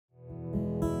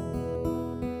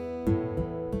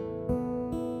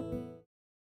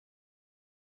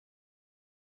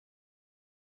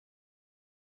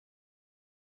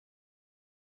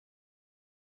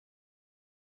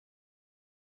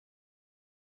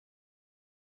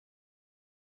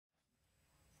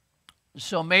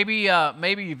So maybe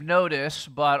you've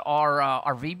noticed, but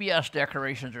our VBS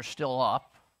decorations are still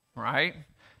up, right?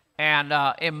 And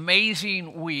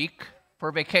amazing week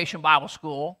for Vacation Bible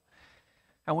School.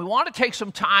 And we want to take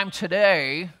some time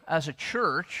today as a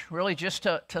church, really just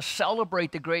to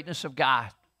celebrate the greatness of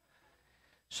God.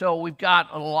 So we've got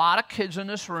a lot of kids in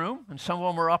this room, and some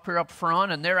of them are up here up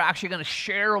front, and they're actually going to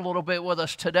share a little bit with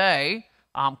us today,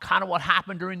 kind of what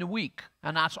happened during the week,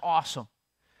 and that's awesome.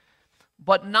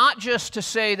 But not just to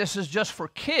say this is just for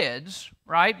kids,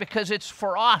 right? Because it's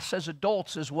for us as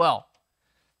adults as well.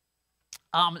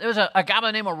 There was a guy by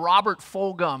the name of Robert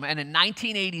Fulghum, and in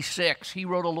 1986, he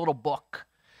wrote a little book.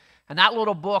 And that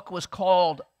little book was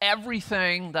called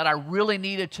Everything That I Really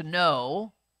Needed to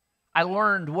Know, I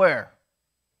Learned Where?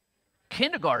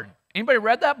 Kindergarten. Anybody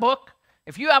read that book?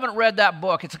 If you haven't read that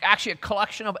book, it's actually a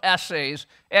collection of essays.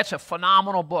 It's a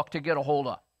phenomenal book to get a hold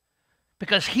of.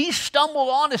 Because he stumbled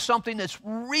onto something that's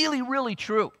really, really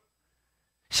true.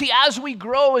 See, as we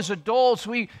grow as adults,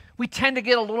 we tend to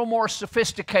get a little more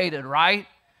sophisticated, right?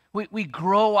 We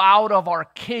grow out of our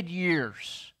kid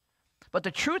years. But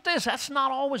the truth is, that's not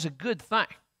always a good thing.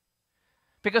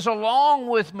 Because along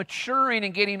with maturing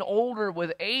and getting older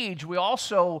with age, we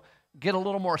also get a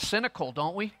little more cynical,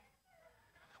 don't we?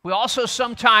 We also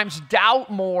sometimes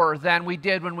doubt more than we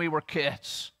did when we were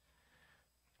kids.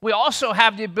 We also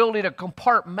have the ability to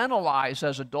compartmentalize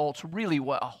as adults really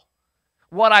well.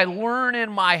 What I learn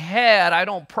in my head, I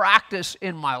don't practice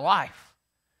in my life.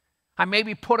 I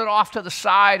maybe put it off to the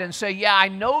side and say, yeah, I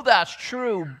know that's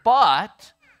true,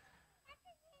 but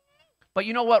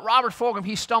you know what? Robert Fulghum,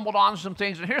 he stumbled on some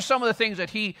things, and here's some of the things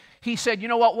that he said, you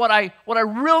know what I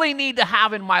really need to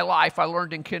have in my life, I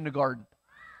learned in kindergarten.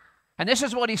 And this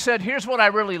is what he said, here's what I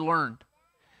really learned.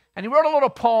 And he wrote a little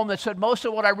poem that said, most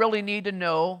of what I really need to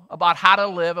know about how to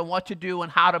live and what to do and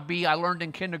how to be, I learned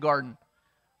in kindergarten.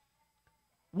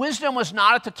 Wisdom was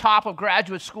not at the top of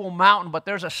graduate school mountain, but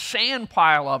there's a sand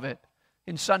pile of it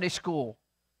in Sunday school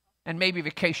and maybe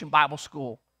vacation Bible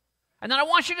school. And then I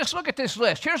want you to just look at this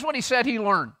list. Here's what he said he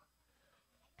learned.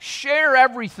 Share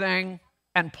everything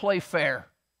and play fair.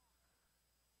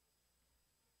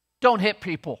 Don't hit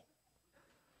people.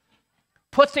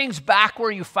 Put things back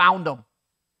where you found them.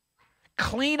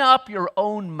 Clean up your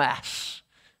own mess.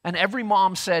 And every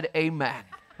mom said amen,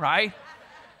 right?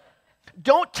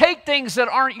 Don't take things that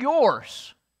aren't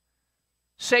yours.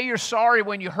 Say you're sorry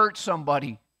when you hurt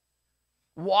somebody.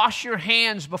 Wash your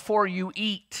hands before you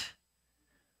eat.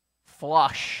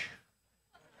 Flush.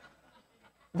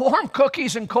 Warm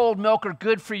cookies and cold milk are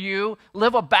good for you.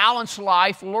 Live a balanced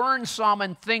life. Learn some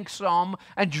and think some.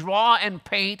 And draw and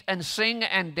paint and sing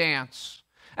and dance.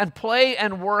 And play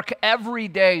and work every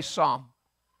day some.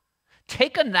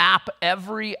 Take a nap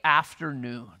every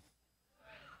afternoon.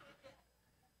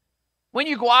 When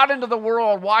you go out into the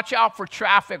world, watch out for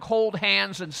traffic, hold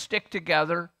hands and stick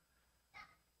together.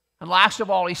 And last of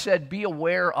all, he said, be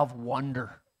aware of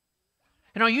wonder.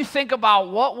 You know, you think about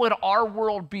what would our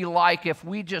world be like if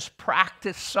we just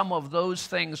practiced some of those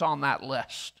things on that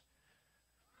list.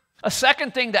 A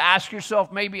second thing to ask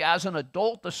yourself maybe as an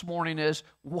adult this morning is,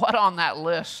 what on that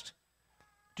list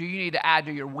do you need to add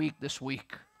to your week this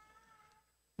week?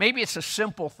 Maybe it's a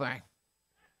simple thing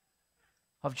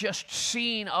of just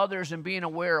seeing others and being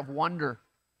aware of wonder.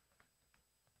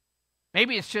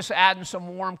 Maybe it's just adding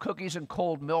some warm cookies and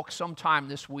cold milk sometime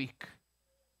this week.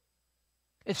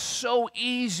 It's so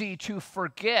easy to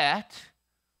forget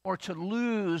or to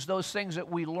lose those things that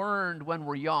we learned when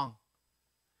we're young.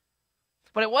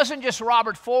 But it wasn't just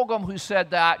Robert Fulghum who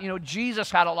said that. You know, Jesus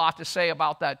had a lot to say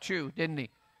about that too, didn't he?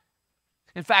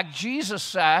 In fact, Jesus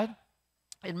said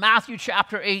in Matthew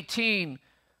chapter 18,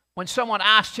 when someone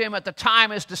asked him at the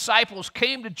time, his disciples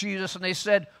came to Jesus and they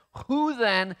said, who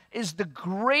then is the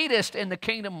greatest in the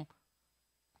kingdom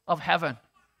of heaven?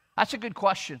 That's a good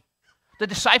question. The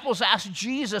disciples asked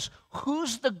Jesus,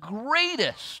 who's the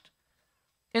greatest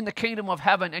in the kingdom of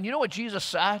heaven? And you know what Jesus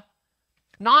said?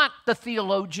 Not the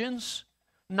theologians,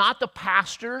 not the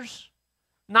pastors,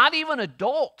 not even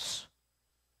adults.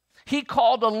 He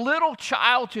called a little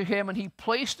child to him and he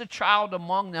placed the child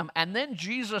among them. And then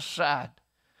Jesus said,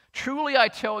 truly I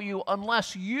tell you,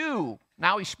 unless you,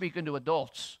 now he's speaking to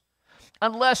adults,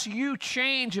 unless you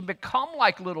change and become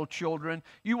like little children,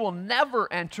 you will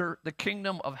never enter the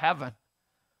kingdom of heaven.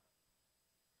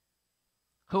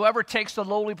 Whoever takes the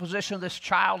lowly position of this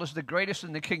child is the greatest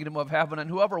in the kingdom of heaven, and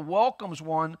whoever welcomes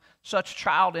one such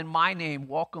child in my name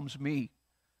welcomes me.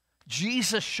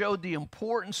 Jesus showed the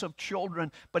importance of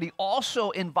children, but he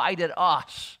also invited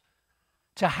us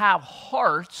to have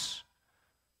hearts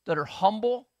that are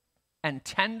humble and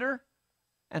tender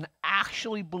and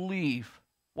actually believe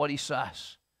what he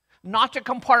says. Not to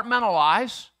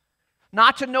compartmentalize,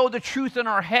 not to know the truth in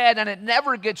our head and it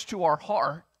never gets to our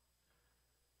heart,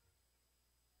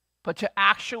 but to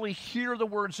actually hear the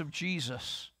words of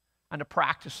Jesus and to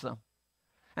practice them.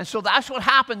 And so that's what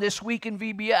happened this week in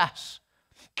VBS.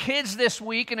 Kids this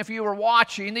week, and if you were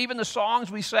watching, even the songs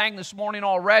we sang this morning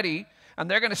already, and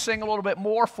they're going to sing a little bit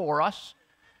more for us,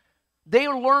 they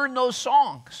learned those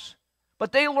songs.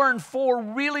 But they learned 4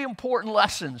 really important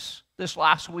lessons this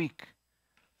last week.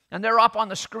 And they're up on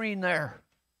the screen there.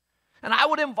 And I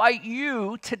would invite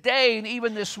you today and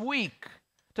even this week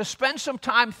to spend some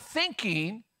time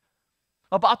thinking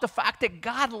about the fact that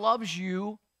God loves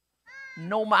you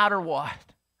no matter what.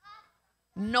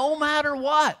 No matter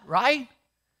what, right?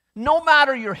 No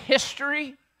matter your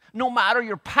history, no matter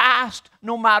your past,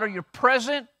 no matter your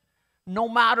present, no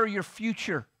matter your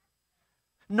future.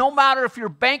 No matter if your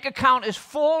bank account is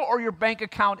full or your bank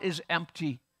account is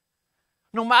empty.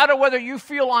 No matter whether you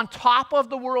feel on top of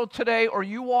the world today or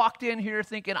you walked in here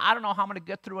thinking, I don't know how I'm going to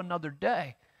get through another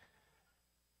day.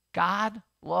 God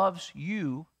loves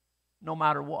you no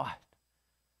matter what.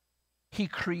 He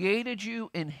created you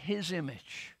in His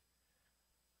image.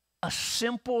 A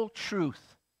simple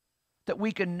truth that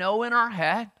we can know in our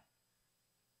head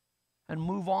and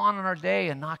move on in our day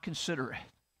and not consider it.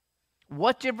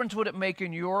 What difference would it make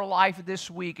in your life this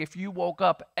week if you woke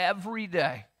up every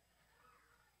day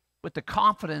with the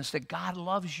confidence that God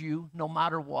loves you no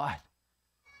matter what?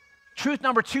 Truth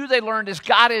number 2 they learned is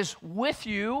God is with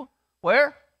you,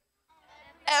 where?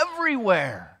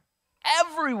 Everywhere.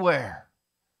 Everywhere.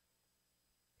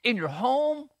 In your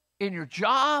home, in your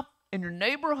job, in your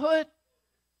neighborhood,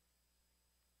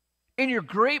 in your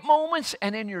great moments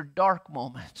and in your dark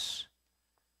moments.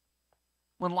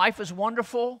 When life is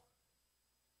wonderful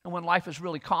and when life is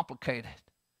really complicated,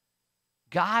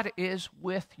 God is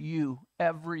with you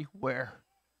everywhere.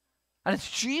 And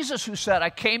it's Jesus who said, I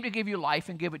came to give you life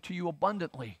and give it to you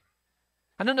abundantly.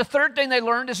 And then the third thing they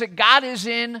learned is that God is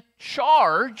in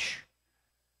charge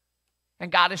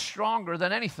and God is stronger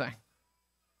than anything.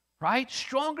 Right?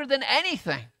 Stronger than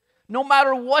anything. No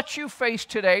matter what you face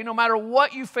today, no matter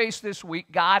what you face this week,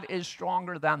 God is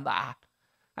stronger than that.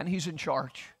 And He's in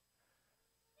charge.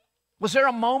 Was there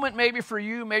a moment maybe for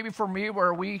you, maybe for me,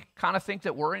 where we kind of think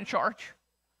that we're in charge?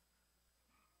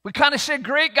 We kind of say,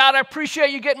 great, God, I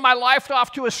appreciate you getting my life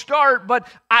off to a start, but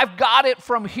I've got it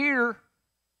from here.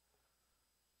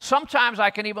 Sometimes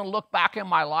I can even look back in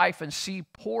my life and see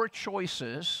poor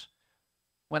choices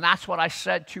when that's what I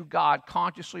said to God,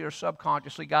 consciously or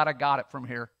subconsciously. God, I got it from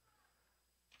here.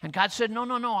 And God said,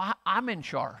 no, I'm in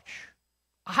charge.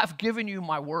 I've given you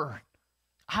my word.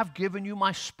 I've given you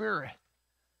my spirit.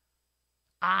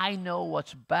 I know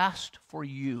what's best for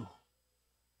you.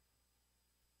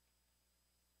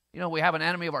 You know, we have an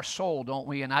enemy of our soul, don't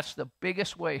we? And that's the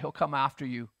biggest way he'll come after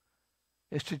you,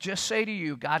 is to just say to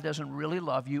you, God doesn't really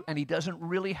love you, and He doesn't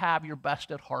really have your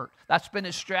best at heart. That's been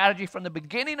His strategy from the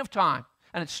beginning of time,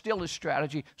 and it's still His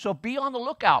strategy. So be on the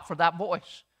lookout for that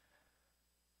voice.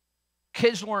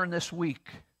 Kids learn this week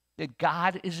that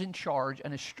God is in charge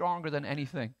and is stronger than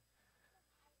anything.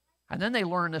 And then they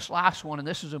learn this last one, and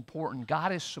this is important.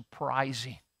 God is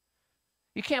surprising.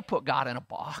 You can't put God in a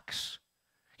box.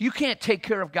 You can't take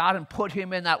care of God and put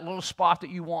Him in that little spot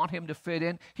that you want Him to fit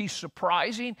in. He's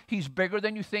surprising. He's bigger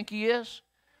than you think He is.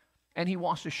 And He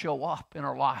wants to show up in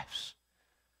our lives.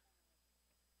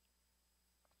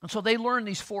 And so they learned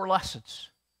these 4 lessons.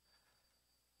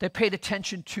 They paid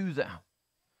attention to them.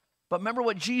 But remember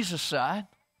what Jesus said,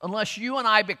 unless you and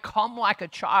I become like a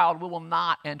child, we will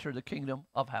not enter the kingdom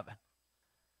of heaven.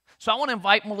 So I want to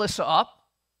invite Melissa up.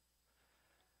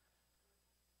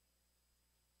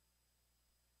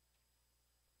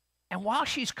 And while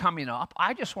she's coming up,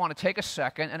 I just want to take a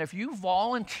second, and if you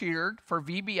volunteered for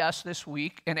VBS this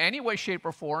week in any way, shape,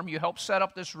 or form, you helped set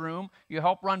up this room, you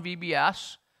helped run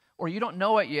VBS, or you don't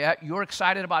know it yet, you're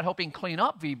excited about helping clean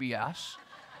up VBS.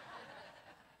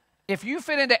 If you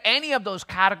fit into any of those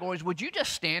categories, would you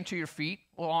just stand to your feet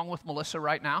along with Melissa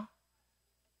right now?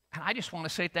 And I just want to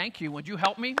say thank you. Would you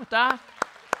help me with that?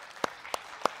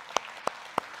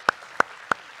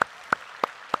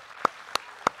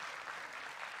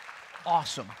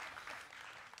 Awesome.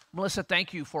 Melissa,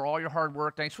 thank you for all your hard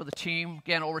work. Thanks for the team.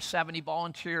 Again, over 70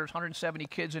 volunteers, 170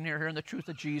 kids in here hearing the truth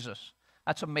of Jesus.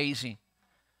 That's amazing.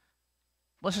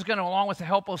 Melissa's going to, along with the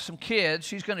help of some kids,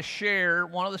 she's going to share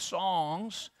one of the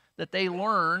songs that they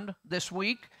learned this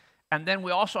week. And then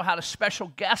we also had a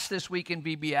special guest this week in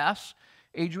VBS,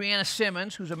 Adriana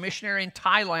Simmons, who's a missionary in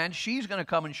Thailand. She's going to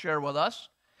come and share with us.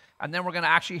 And then we're going to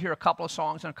actually hear a couple of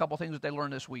songs and a couple of things that they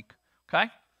learned this week.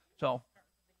 Okay? So,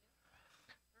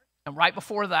 And right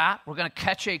before that, we're going to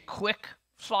catch a quick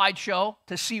slideshow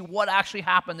to see what actually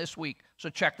happened this week. So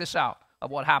check this out of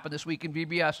what happened this week in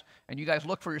VBS. And you guys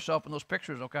look for yourself in those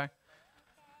pictures, okay?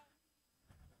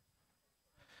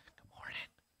 Good morning.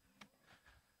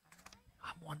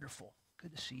 I'm wonderful.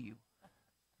 Good to see you.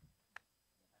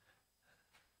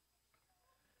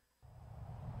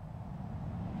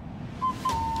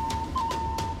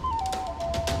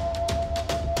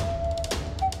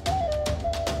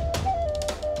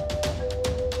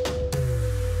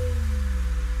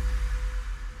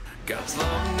 God's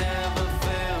love never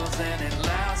fails and it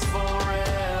lasts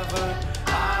forever.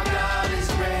 Our God is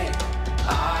great.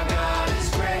 Our God is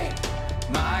great.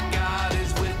 My God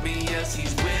is with me. Yes,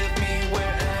 He's with me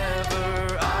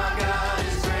wherever. Our God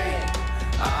is great.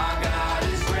 Our God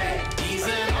is great. He's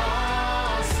an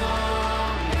awesome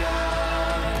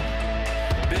God.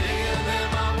 Bigger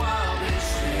than my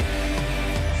wildest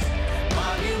dreams.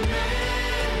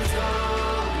 Monumental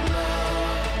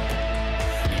love.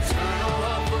 Eternal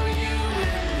love for you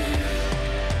and me.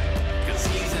 'Cause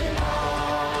He's an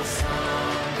awesome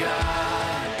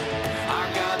God. Our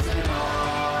God's an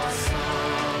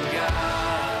awesome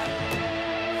God.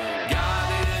 God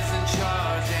is in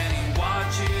charge and He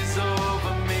watches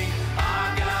over me. Our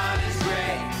God is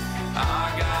great. Our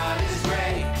God is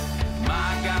great.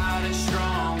 My God is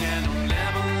strong and He'll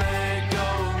never let go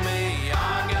of me.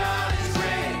 Our God is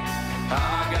great.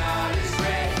 Our God is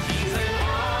great. He's an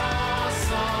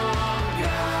awesome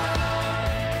God.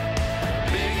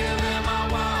 Bigger than my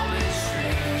wildest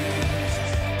dreams.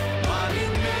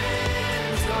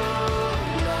 Monumental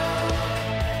love.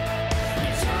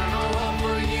 Eternal love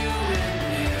for you and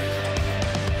me.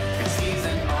 'Cause He's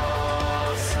an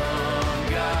awesome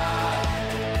God.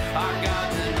 Our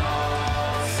God's an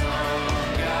awesome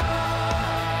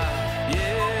God.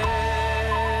 Yeah.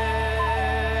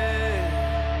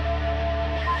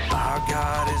 Our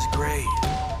God is great.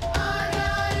 Our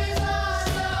God is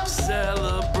awesome.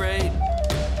 Celebrate.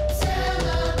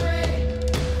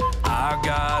 Celebrate. Our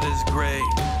God is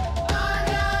great. Our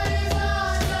God is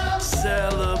awesome.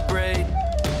 Celebrate.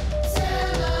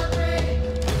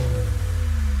 Celebrate.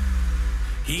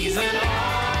 He's an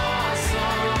awesome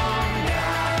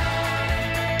God.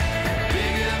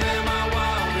 Bigger than my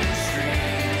wildest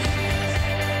dreams.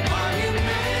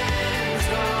 Monumental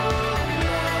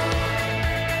love.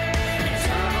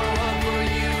 Eternal love for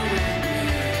you and me.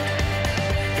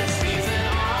 'Cause He's an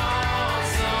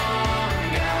awesome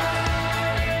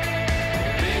God.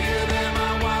 Bigger than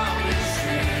my wildest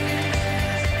dreams.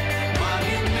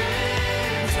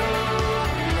 Monumental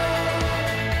love.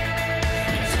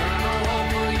 Eternal love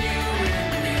for you and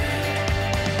me.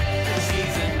 'Cause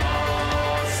He's an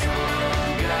awesome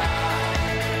God.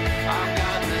 Our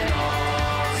God's an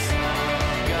awesome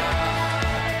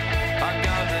God. Our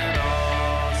God's an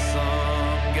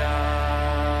awesome God.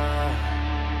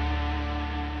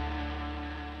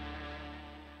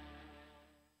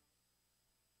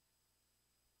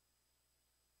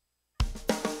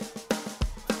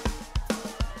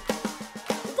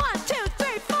 One, two,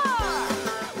 three, four.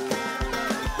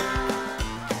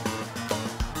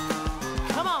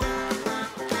 Come on.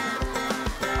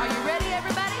 Are you ready,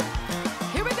 everybody?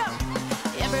 Here we go.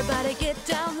 Everybody get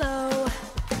down low.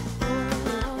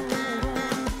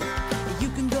 You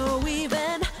can go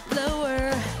even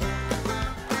lower.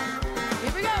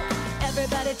 Here we go.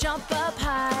 Everybody jump up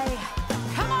high.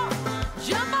 Come on,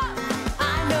 jump up.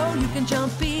 I know you can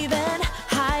jump even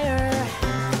higher.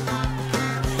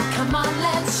 Come on,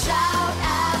 let's shout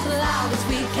as loud as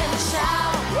we can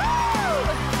shout. Woo!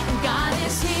 God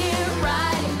is here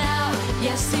right now.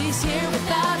 Yes, He's here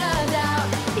without a doubt.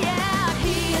 Yeah,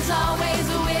 He is always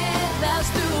with us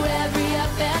through every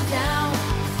up and down.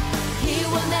 He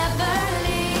will never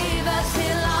leave us.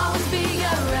 He'll always be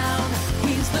around.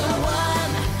 He's the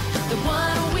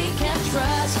one we can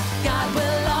trust. God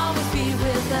will always be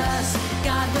with us.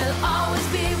 God will always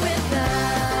be with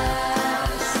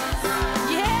us.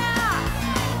 Yeah!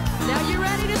 Now you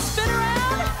ready to spin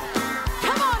around?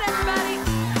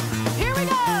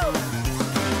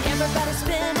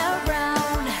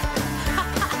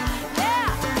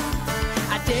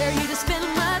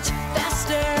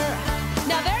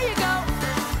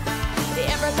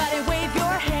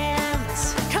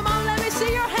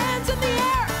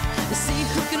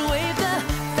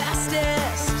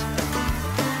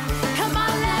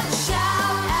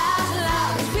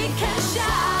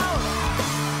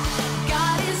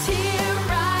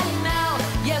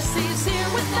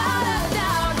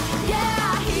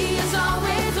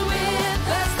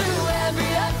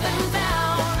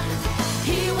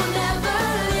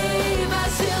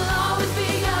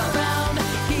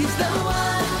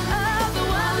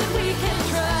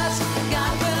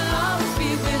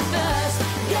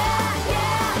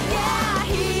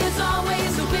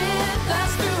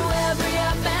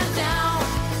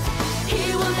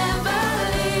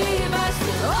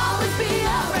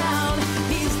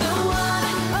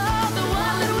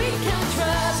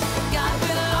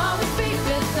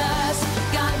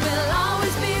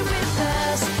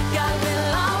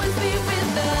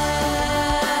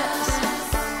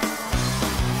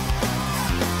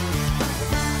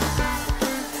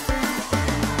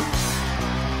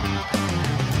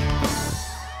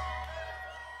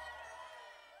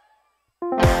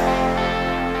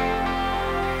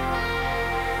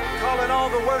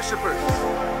 worshipers,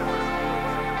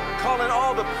 calling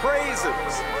all the praisers.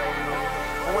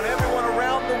 I want everyone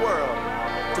around the world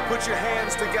to put your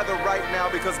hands together right now,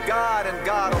 because God and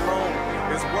God alone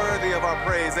is worthy of our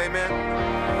praise. Amen.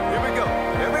 Here we go.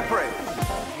 Every praise.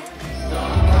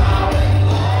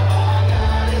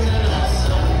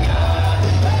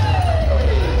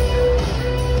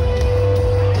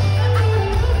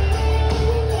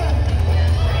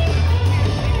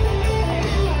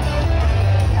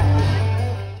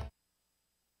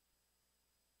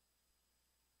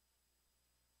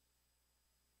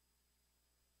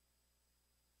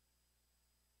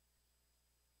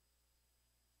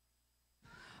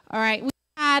 All right, we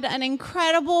had an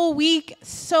incredible week.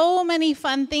 So many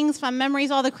fun things, fun memories,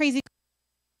 all the crazy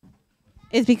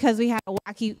is because we had a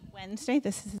wacky Wednesday.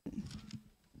 This is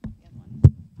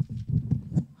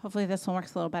hopefully this one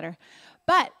works a little better.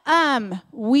 But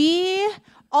we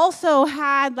also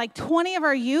had like 20 of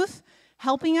our youth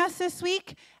helping us this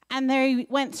week, and they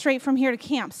went straight from here to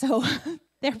camp. So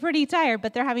they're pretty tired,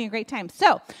 but they're having a great time.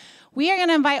 So we are going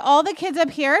to invite all the kids up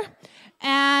here.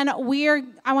 And I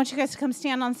want you guys to come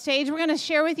stand on stage. We're going to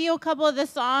share with you a couple of the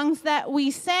songs that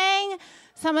we sang,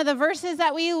 some of the verses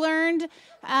that we learned,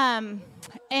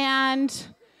 and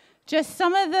just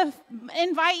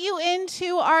invite you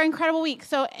into our incredible week.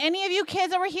 So any of you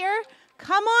kids over here,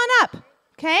 come on up,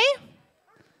 okay?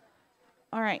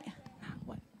 All right.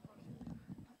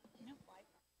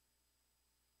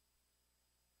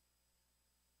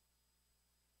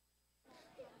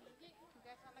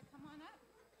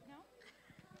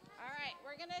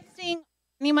 We're going to sing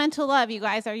Any Man to Love, you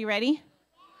guys. Are you ready?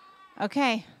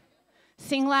 Okay.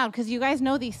 Sing loud, because you guys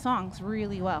know these songs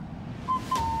really well.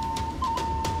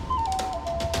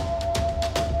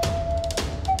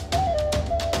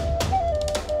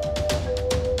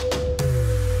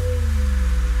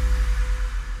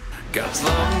 God's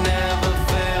love never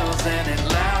fails and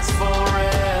it lasts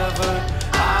forever.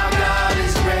 Our God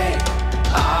is great.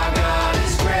 Our God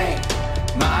is great.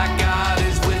 My God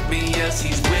is with me. Yes,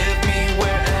 He's with me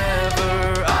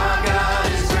wherever. Our God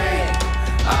is great.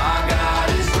 Our God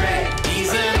is great.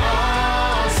 He's an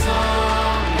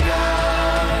awesome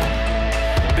God.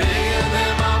 Bigger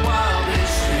than my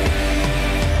wildest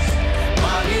dreams.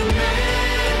 Monumental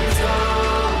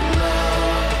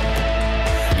love.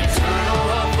 Eternal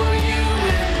love for you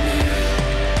and me.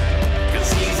 'Cause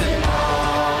He's an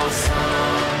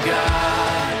awesome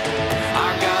God.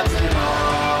 Our God's an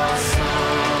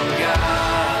awesome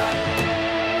God.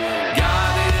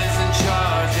 God is in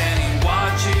charge and He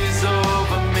watches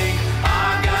over me.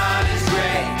 Our God is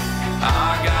great.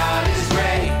 Our God is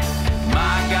great.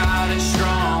 My God is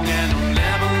strong and He'll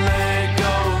never let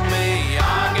go of me.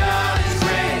 Our God is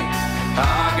great.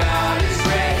 Our God is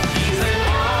great. He's an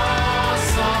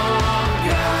awesome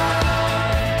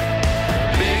God.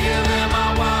 Bigger than my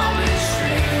wildest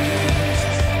dreams.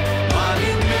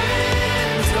 Monumental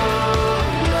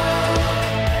love.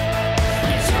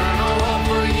 Eternal love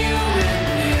for you and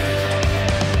me.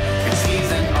 'Cause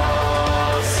He's an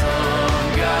awesome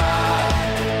God.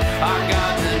 Our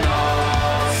God's an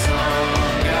awesome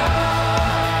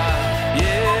God.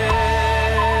 Yeah.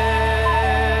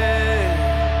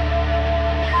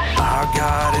 Our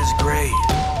God is great.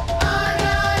 Our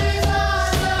God is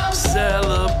awesome.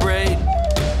 Celebrate.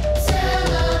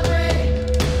 Celebrate.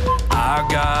 Our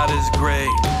God is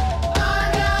great. Our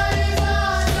God is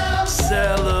awesome.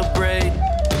 Celebrate.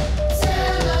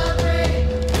 Celebrate.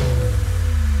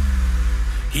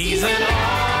 He's an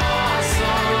awesome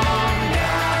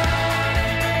God.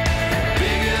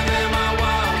 Bigger than my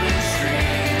wildest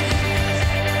dreams.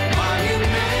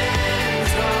 Monumental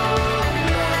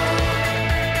love.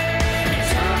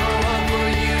 Eternal love for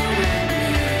you and me.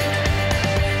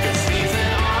 'Cause He's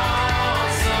an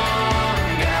awesome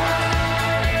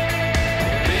God.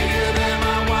 Bigger than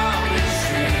my wildest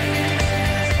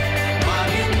dreams.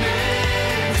 Monumental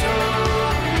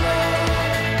love.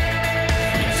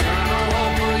 Eternal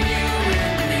love for you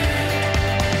and me.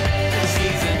 'Cause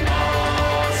He's an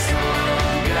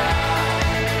awesome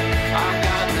God. Our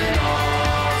God's an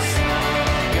awesome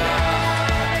God.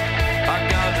 Our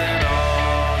God's an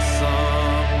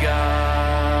awesome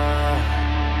God.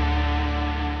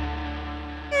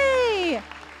 Hey,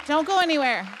 don't go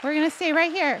anywhere. We're going to stay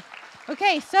right here.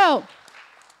 Okay, so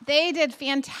they did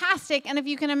fantastic. And if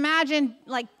you can imagine,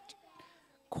 like,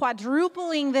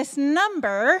 quadrupling this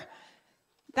number,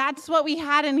 that's what we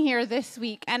had in here this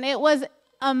week. And it was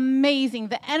amazing.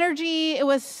 The energy, it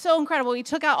was so incredible. We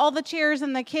took out all the chairs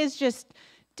and the kids just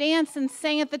danced and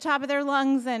sang at the top of their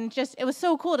lungs. And just, it was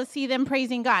so cool to see them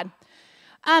praising God.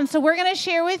 So we're going to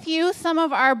share with you some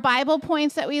of our Bible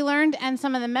points that we learned and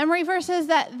some of the memory verses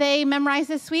that they memorized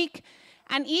this week.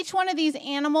 And each one of these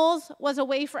animals was a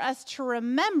way for us to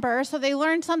remember. So they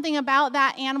learned something about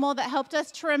that animal that helped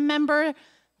us to remember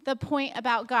the point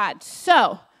about God.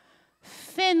 So,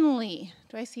 Finley.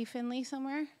 Do I see Finley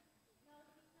somewhere?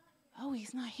 Oh,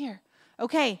 he's not here.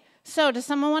 Okay, so does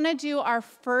someone want to do our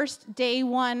first day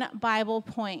one Bible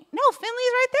point? No, Finley's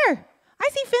right there. I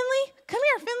see Finley. Come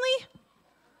here, Finley.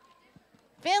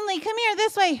 Finley, come here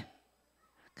this way.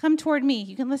 Come toward me.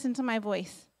 You can listen to my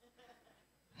voice.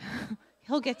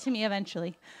 He'll get to me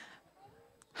eventually.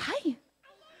 Hi.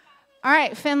 All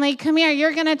right, Finley, come here.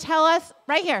 You're going to tell us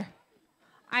right here.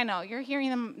 I know, you're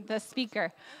hearing the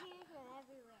speaker.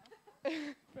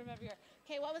 From everywhere.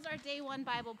 Okay, what was our day one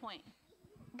Bible point?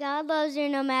 God loves you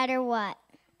no matter what.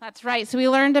 That's right. So we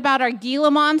learned about our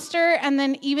Gila monster, and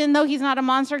then even though he's not a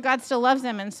monster, God still loves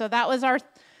him. And so that was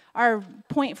our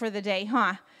point for the day,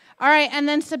 huh? All right, and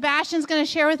then Sebastian's going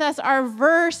to share with us our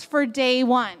verse for day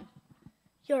one.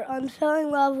 Your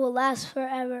unfailing love will last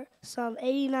forever. Psalm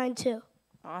 89:2.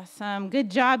 Awesome.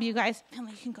 Good job, you guys.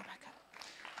 Finley, you can go back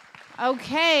up.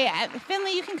 Okay,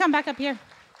 Finley, you can come back up here.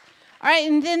 All right,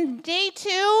 and then day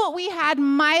two, we had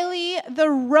Miley the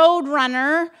road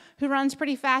runner, who runs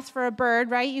pretty fast for a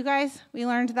bird, right, you guys? We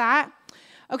learned that.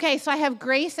 Okay, so I have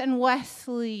Grace and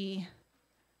Wesley.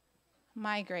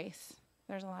 My Grace.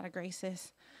 There's a lot of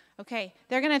Graces. Okay,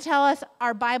 they're going to tell us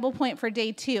our Bible point for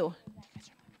day two.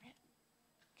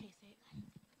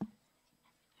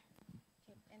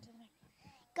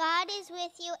 God is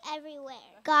with you everywhere.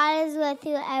 God is with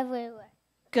you everywhere.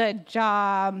 Good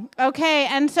job. Okay,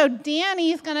 and so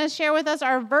Danny's going to share with us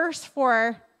our verse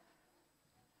for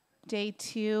day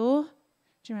two.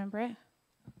 Do you remember it?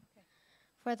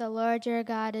 For the Lord your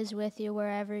God is with you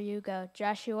wherever you go.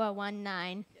 Joshua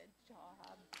 1:9. Good job.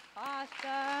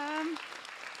 Awesome.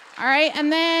 All right,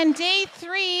 and then day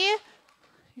three. You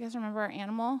guys remember our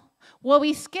animal? Well,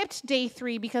 we skipped day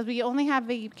three because we only have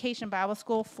Vacation Bible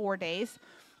School 4 days.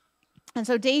 And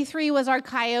so day three was our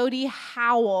coyote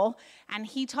Howl, and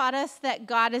he taught us that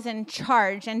God is in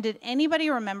charge. And did anybody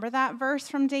remember that verse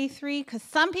from day three? Because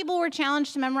some people were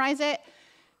challenged to memorize it,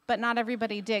 but not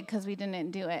everybody did because we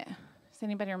didn't do it. Does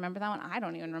anybody remember that one? I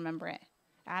don't even remember it.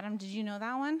 Adam, did you know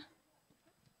that one?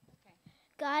 Okay.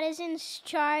 God is in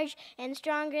charge and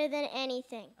stronger than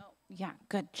anything. Oh, yeah,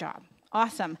 good job.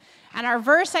 Awesome. And our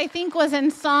verse, I think, was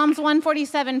in Psalms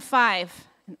 147:5.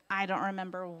 And I don't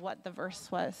remember what the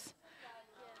verse was.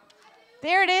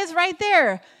 There it is right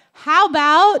there. How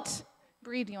about,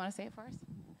 Bree, do you want to say it for us?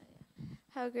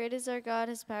 How great is our God,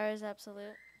 his power is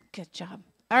absolute. Good job.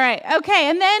 All right,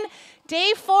 okay, and then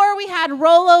day 4, we had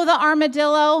Rolo the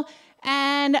armadillo,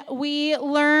 and we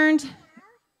learned,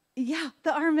 the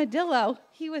armadillo.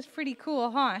 He was pretty cool,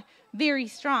 huh? Very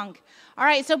strong. All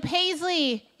right, so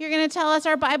Paisley, you're going to tell us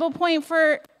our Bible point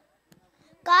for...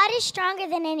 God is stronger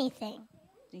than anything.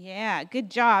 Yeah,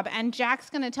 good job. And Jack's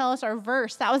going to tell us our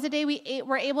verse. That was the day we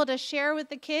were able to share with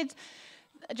the kids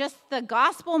just the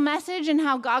gospel message and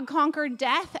how God conquered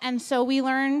death. And so we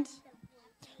learned...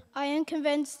 I am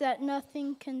convinced that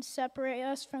nothing can separate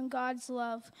us from God's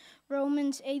love.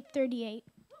 Romans 8:38.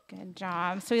 Good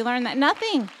job. So we learned that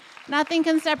nothing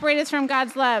can separate us from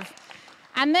God's love.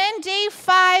 And then day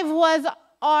 5 was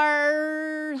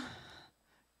our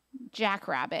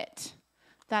jackrabbit.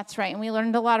 That's right. And we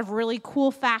learned a lot of really cool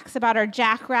facts about our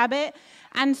jackrabbit.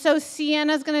 And so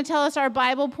Sienna's going to tell us our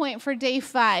Bible point for day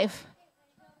 5.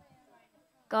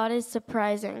 God is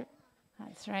surprising.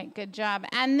 That's right. Good job.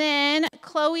 And then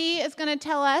Chloe is going to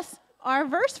tell us our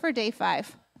verse for day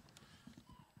 5.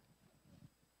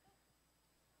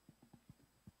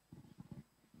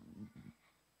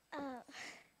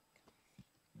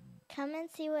 Come and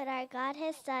see what our God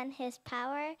has done, his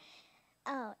power.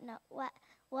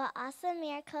 What awesome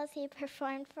miracles he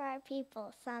performed for our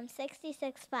people. Psalm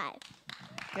 66:5.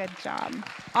 Good job.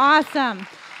 Awesome.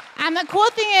 And the cool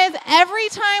thing is, every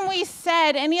time we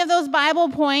said any of those Bible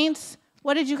points,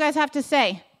 what did you guys have to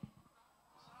say?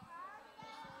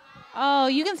 Oh,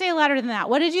 you can say it louder than that.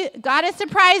 What did you? God is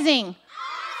surprising.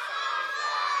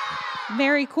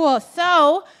 Very cool.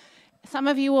 So, some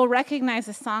of you will recognize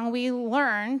the song we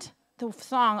learned, the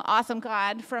song Awesome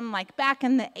God, from like back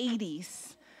in the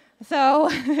 80s. So,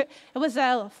 it was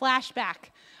a flashback.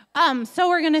 So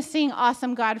we're going to sing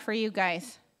Awesome God for you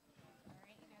guys.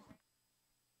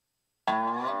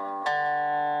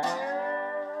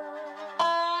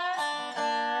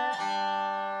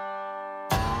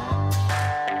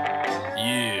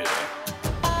 Yeah.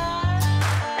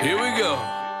 Here we go.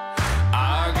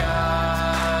 Our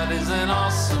God is an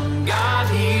awesome God.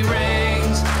 He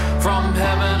reigns from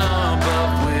heaven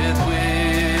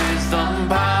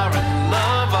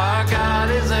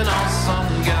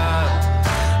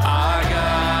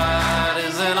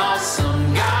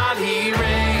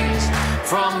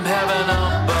from heaven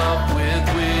above with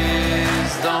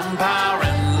wisdom, power,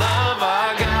 and love.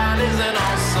 Our God is an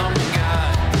awesome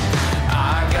God.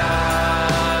 Our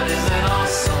God is an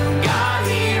awesome God.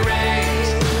 He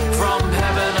reigns from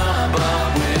heaven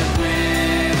above with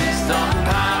wisdom,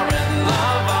 power, and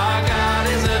love. Our God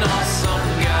is an awesome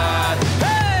God.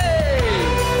 Hey!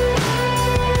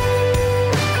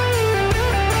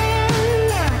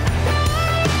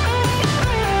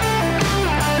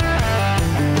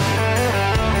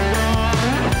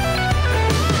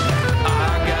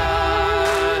 Our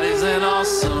God is an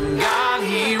awesome God.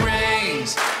 He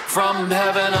reigns from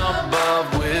heaven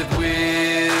above with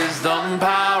wisdom,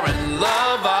 power, and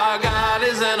love. Our God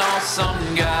is an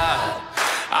awesome God.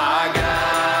 Our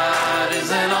God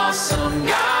is an awesome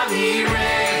God. He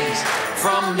reigns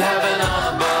from heaven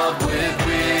above with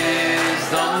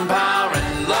wisdom, power,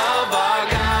 and love. Our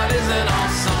God is an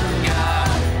awesome God.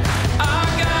 Our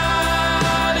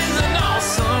God is an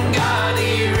awesome God.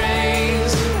 He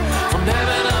reigns from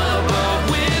heaven above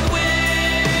with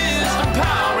wisdom,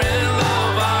 power, and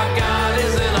love. Our God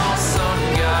is an awesome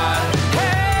God.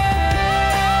 Hey,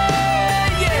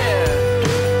 yeah.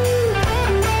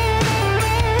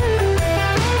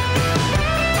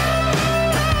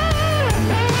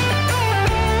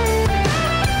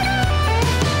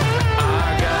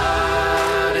 Our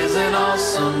God is an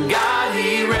awesome God.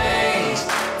 He reigns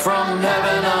from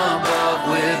heaven above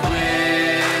with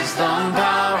wisdom,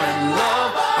 power, and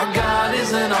love. Our God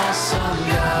is an awesome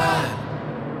God.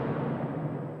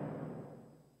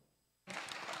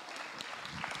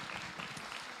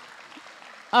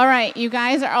 All right, you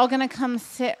guys are all going to come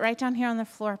sit right down here on the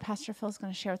floor. Pastor Phil's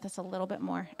going to share with us a little bit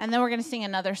more. And then we're going to sing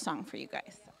another song for you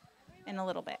guys in a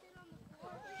little bit.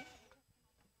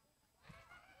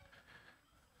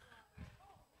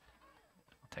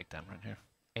 Take them right here.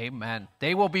 Amen.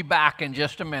 They will be back in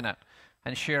just a minute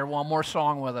and share one more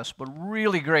song with us, but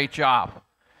really great job.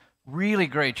 Really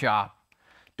great job.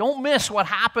 Don't miss what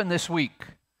happened this week,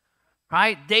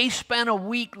 right? They spent a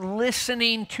week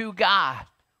listening to God,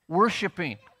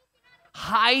 worshiping,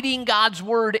 hiding God's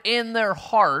word in their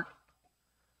heart,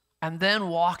 and then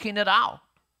walking it out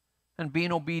and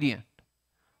being obedient.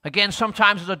 Again,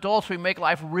 sometimes as adults we make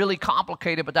life really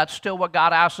complicated, but that's still what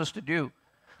God asks us to do.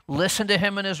 Listen to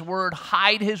him and his word,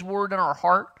 hide his word in our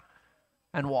heart,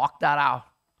 and walk that out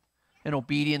in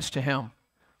obedience to him.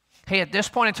 Hey, at this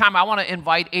point in time, I want to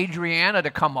invite Adriana to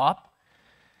come up.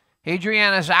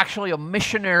 Adriana is actually a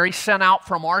missionary sent out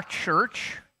from our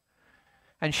church,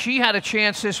 and she had a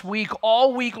chance this week,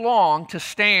 all week long, to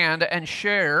stand and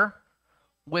share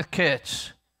with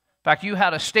kids. In fact, you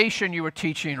had a station you were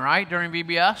teaching, right, during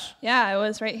VBS? Yeah, I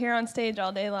was right here on stage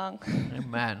all day long.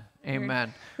 Amen.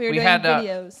 Amen. We were doing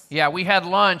videos. Yeah, we had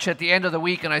lunch at the end of the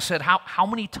week, and I said, how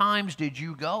many times did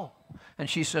you go? And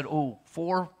she said,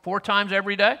 four times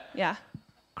every day? Yeah.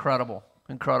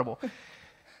 Incredible.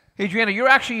 Adriana, you're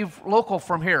actually local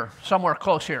from here, somewhere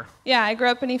close here. Yeah, I grew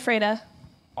up in Ephrata.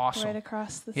 Awesome. Right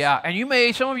across the Yeah,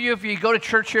 and some of you, if you go to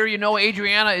church here, you know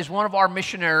Adriana is one of our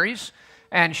missionaries,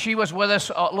 and she was with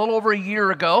us a little over a year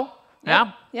ago.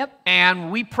 Yeah? Yep.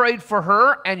 And we prayed for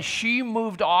her, and she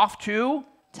moved off to?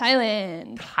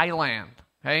 Thailand.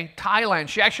 Okay, Thailand.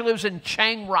 She actually lives in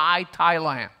Chiang Rai,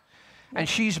 Thailand. And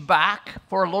she's back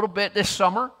for a little bit this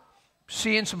summer,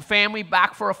 seeing some family,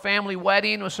 back for a family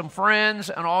wedding with some friends,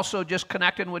 and also just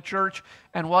connecting with church.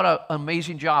 And what an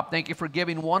amazing job. Thank you for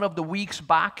giving one of the weeks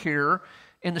back here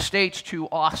in the States to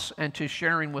us and to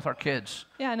sharing with our kids.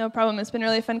 Yeah, no problem. It's been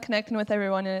really fun connecting with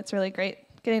everyone, and it's really great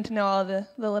getting to know all the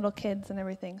little kids and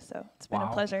everything. So it's been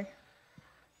a pleasure.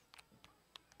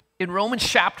 In Romans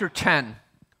chapter 10,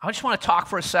 I just want to talk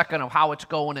for a second of how it's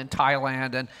going in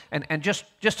Thailand and just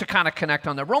to kind of connect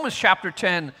on that. Romans chapter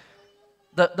 10,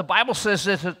 the Bible says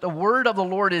this, that the word of the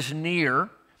Lord is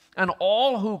near, and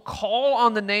all who call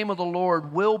on the name of the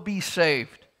Lord will be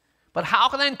saved. But how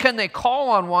then can they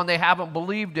call on one they haven't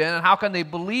believed in, and how can they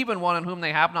believe in one in whom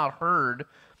they have not heard?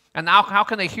 And now how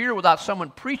can they hear without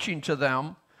someone preaching to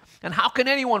them? And how can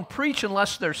anyone preach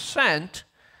unless they're sent?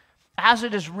 As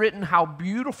it is written, how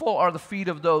beautiful are the feet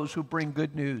of those who bring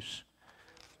good news.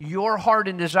 Your heart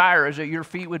and desire is that your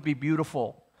feet would be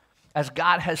beautiful, as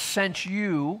God has sent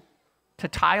you to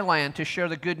Thailand to share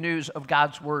the good news of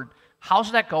God's word.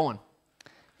 How's that going?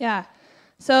 Yeah.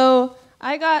 So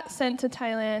I got sent to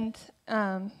Thailand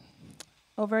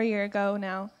over a year ago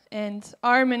now, and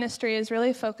our ministry is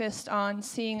really focused on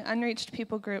seeing unreached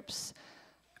people groups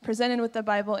presented with the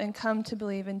Bible and come to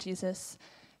believe in Jesus.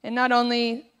 And not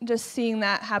only just seeing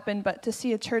that happen, but to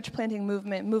see a church planting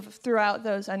movement move throughout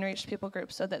those unreached people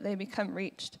groups so that they become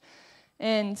reached.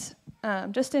 And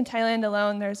just in Thailand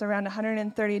alone, there's around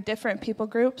 130 different people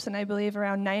groups, and I believe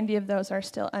around 90 of those are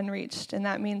still unreached. And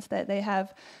that means that they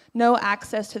have no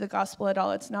access to the gospel at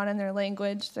all. It's not in their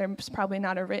language. There's probably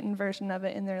not a written version of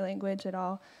it in their language at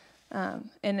all.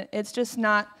 And it's just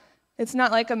not, it's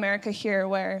not like America here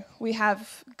where we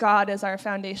have God as our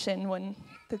foundation. When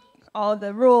all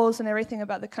the rules and everything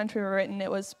about the country were written, it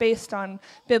was based on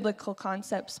biblical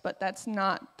concepts, but that's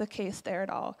not the case there at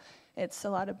all. It's a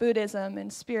lot of Buddhism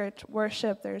and spirit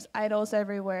worship. There's idols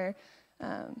everywhere,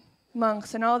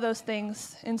 monks and all those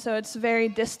things. And so it's very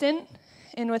distant.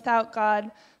 And without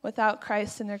God, without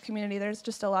Christ in their community, there's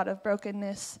just a lot of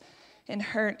brokenness and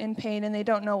hurt and pain, and they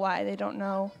don't know why. They don't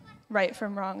know right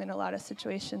from wrong in a lot of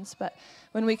situations. But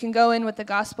when we can go in with the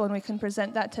gospel and we can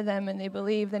present that to them and they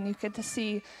believe, then you get to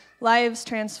see lives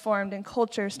transformed and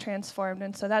cultures transformed.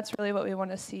 And so that's really what we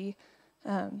want to see.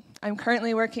 I'm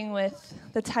currently working with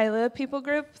the Tyla people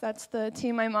group. That's the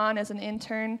team I'm on as an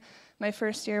intern. My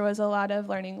first year was a lot of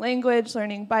learning language,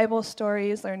 learning Bible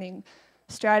stories, learning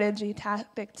strategy,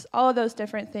 tactics, all of those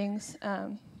different things.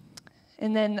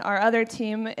 And then our other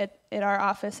team at our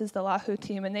office is the Lahu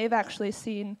team, and they've actually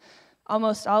seen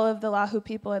almost all of the Lahu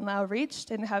people in Laos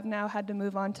reached and have now had to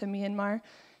move on to Myanmar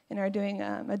and are doing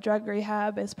a drug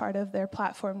rehab as part of their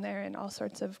platform there and all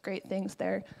sorts of great things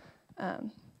there.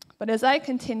 But as I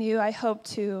continue, I hope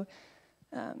to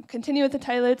continue with the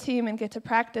Tylo team and get to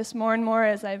practice more and more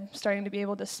as I'm starting to be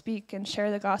able to speak and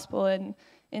share the gospel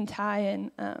in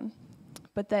Thai.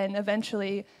 But then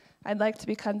eventually, I'd like to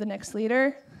become the next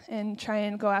leader and try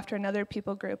and go after another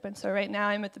people group. And so right now,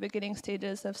 I'm at the beginning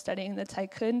stages of studying the Thai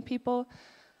Khun people,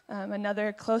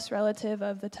 another close relative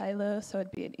of the Tylo, so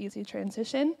it'd be an easy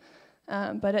transition.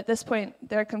 But at this point,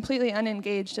 they're completely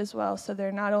unengaged as well. So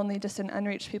they're not only just an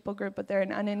unreached people group, but they're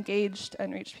an unengaged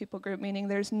unreached people group, meaning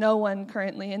there's no one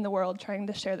currently in the world trying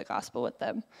to share the gospel with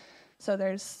them. So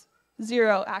there's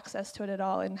zero access to it at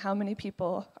all, and how many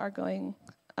people are going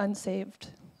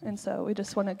unsaved. And so we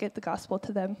just want to get the gospel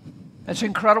to them. It's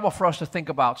incredible for us to think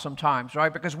about sometimes,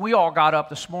 right? Because we all got up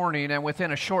this morning, and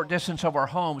within a short distance of our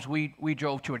homes, we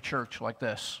drove to a church like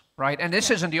this, right? And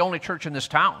this isn't the only church in this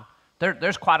town.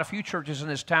 There's quite a few churches in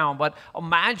this town, but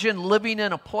imagine living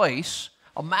in a place,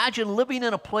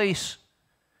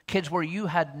 kids, where you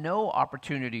had no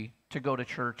opportunity to go to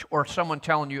church, or someone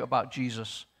telling you about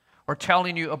Jesus, or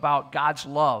telling you about God's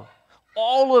love.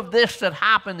 All of this that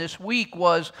happened this week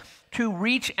was to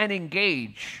reach and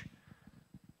engage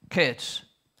kids.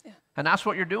 Yeah. And that's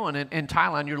what you're doing in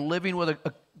Thailand. You're living with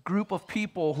a group of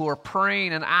people who are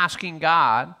praying and asking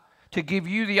God to give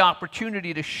you the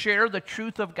opportunity to share the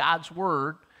truth of God's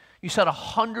word. You said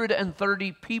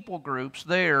 130 people groups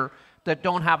there that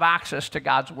don't have access to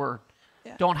God's word,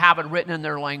 don't have it written in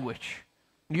their language.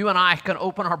 You and I can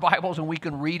open our Bibles and we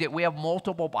can read it. We have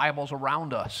multiple Bibles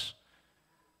around us.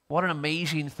 What an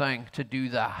amazing thing to do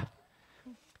that.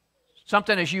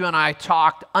 Something as you and I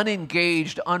talked,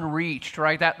 unengaged, unreached,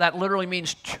 right? That literally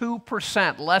means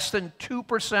 2%, less than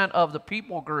 2% of the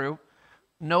people group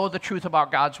know the truth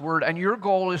about God's word, and your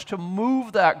goal is to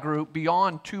move that group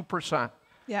beyond 2%.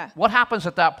 Yeah. What happens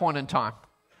at that point in time?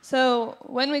 So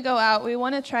when we go out, we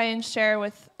want to try and share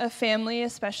with a family,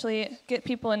 especially get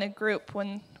people in a group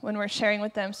when we're sharing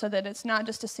with them, so that it's not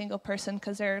just a single person,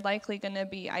 because they're likely going to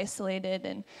be isolated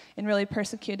and really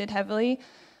persecuted heavily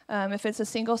if it's a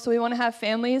single. So we want to have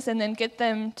families and then get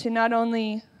them to not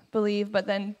only believe, but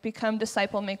then become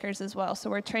disciple makers as well. So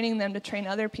we're training them to train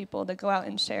other people to go out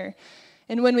and share.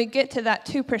 And when we get to that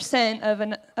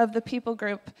 2% of the people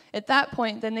group, at that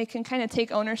point, then they can kind of take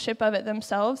ownership of it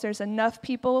themselves. There's enough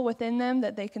people within them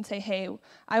that they can say, hey,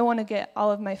 I want to get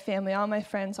all of my family, all my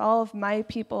friends, all of my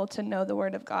people to know the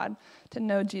word of God, to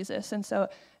know Jesus. And so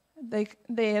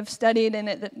they have studied in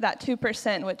it that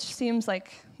 2%, which seems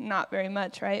like not very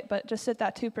much, right? But just at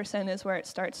that 2% is where it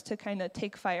starts to kind of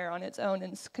take fire on its own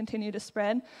and continue to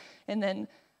spread. And then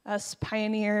us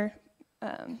pioneer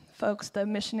folks, the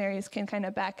missionaries, can kind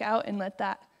of back out and let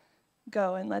that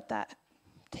go and let that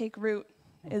take root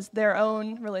as their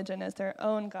own religion, as their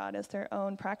own God, as their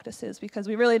own practices, because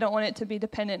we really don't want it to be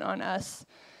dependent on us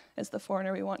as the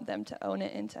foreigner. We want them to own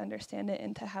it and to understand it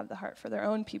and to have the heart for their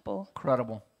own people.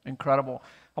 Incredible, incredible.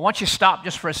 I want you to stop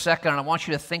just for a second, and I want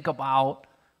you to think about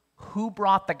who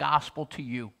brought the gospel to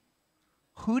you.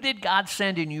 Who did God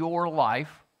send in your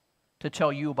life to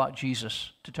tell you about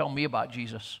Jesus, to tell me about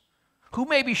Jesus? Who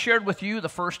maybe shared with you the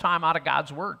first time out of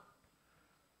God's word?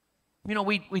 You know,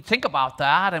 we think about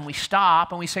that and we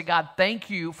stop and we say, God, thank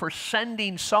you for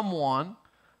sending someone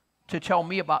to tell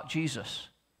me about Jesus.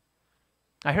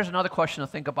 Now, here's another question to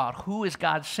think about. Who is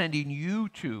God sending you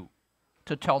to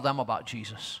tell them about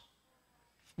Jesus?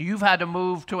 You've had to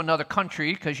move to another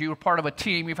country because you were part of a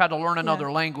team. You've had to learn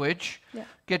another language,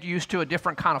 get used to a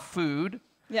different kind of food,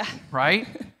 right?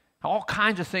 All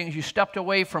kinds of things. You stepped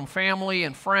away from family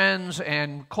and friends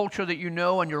and culture that you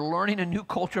know, and you're learning a new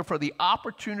culture for the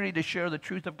opportunity to share the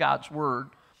truth of God's word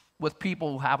with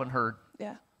people who haven't heard.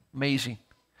 Yeah. Amazing.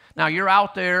 Now, you're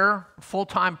out there,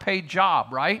 full-time paid job,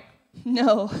 right?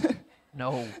 No.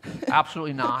 No,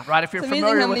 absolutely not, right? If you're It's amazing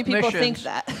familiar how many with people missions,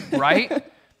 think that. right?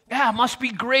 Yeah, it must be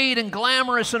great and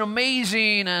glamorous and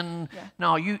amazing. And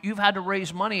no, you've had to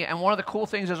raise money. And one of the cool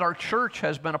things is our church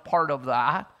has been a part of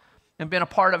that and been a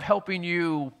part of helping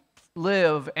you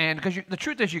live. And because the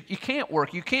truth is you can't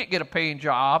work. You can't get a paying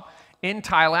job in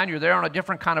Thailand. You're there on a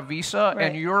different kind of visa. Right.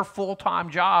 And your full-time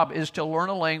job is to learn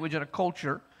a language and a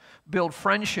culture, build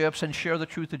friendships, and share the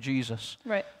truth of Jesus.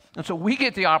 Right. And so we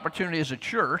get the opportunity as a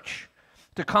church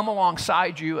to come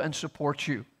alongside you and support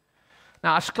you.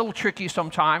 Now, it's still tricky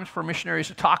sometimes for missionaries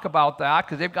to talk about that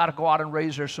because they've got to go out and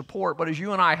raise their support. But as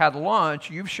you and I had lunch,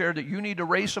 you've shared that you need to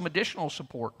raise some additional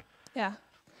support. Yeah.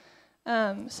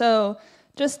 So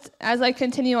just as I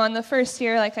continue on, the first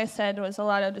year, like I said, was a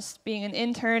lot of just being an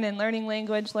intern and learning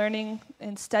language, learning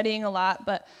and studying a lot.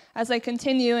 But as I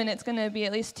continue, and it's going to be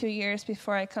at least 2 years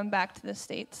before I come back to the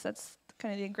States, that's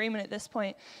kind of the agreement at this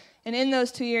point. And in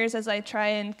those 2 years, as I try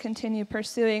and continue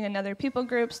pursuing another people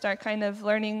group, start kind of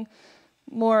learning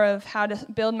more of how to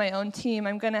build my own team,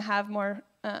 I'm going to have more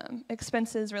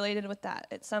expenses related with that.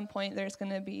 At some point, there's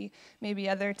going to be maybe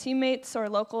other teammates or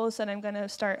locals that I'm going to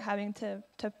start having to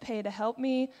pay to help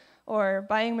me, or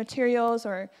buying materials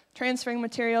or transferring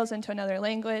materials into another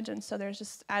language. And so there's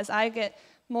just, as I get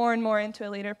more and more into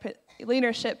a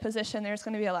leadership position, there's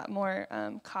going to be a lot more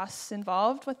costs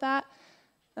involved with that.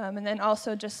 And then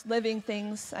also just living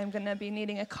things. I'm going to be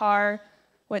needing a car,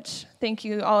 which thank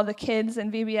you all the kids in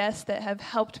VBS that have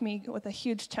helped me with a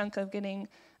huge chunk of getting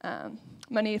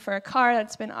money for a car.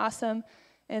 That's been awesome.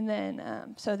 And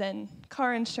then, so then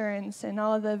car insurance and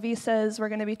all of the visas. We're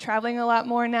going to be traveling a lot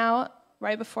more now.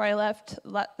 Right before I left,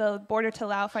 the border to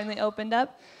Laos finally opened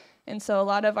up. And so a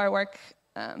lot of our work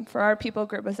for our people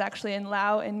group was actually in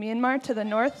Laos and Myanmar to the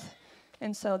north.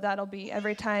 And so that'll be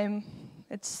every time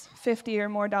it's $50 or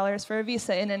more for a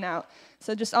visa in and out.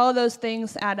 So just all of those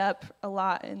things add up a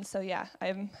lot. And so, yeah,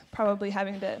 I'm probably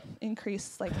having to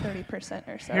increase like 30%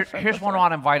 or so. Here's what I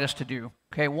want to invite us to do.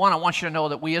 Okay, one, I want you to know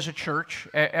that we as a church,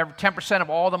 10% of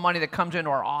all the money that comes into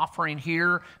our offering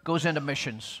here goes into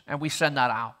missions, and we send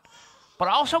that out. But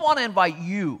I also want to invite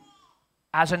you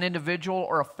as an individual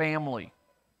or a family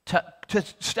to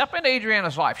step into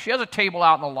Adriana's life. She has a table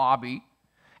out in the lobby.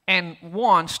 And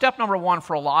step number one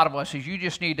for a lot of us is you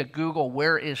just need to Google,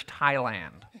 where is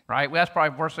Thailand, right? Well, that's probably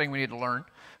the first thing we need to learn.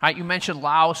 Right? You mentioned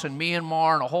Laos and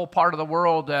Myanmar and a whole part of the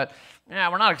world that,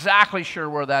 we're not exactly sure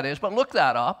where that is, but look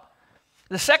that up.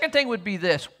 The second thing would be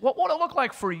this. What would it look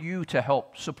like for you to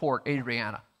help support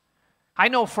Adriana? I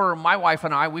know for my wife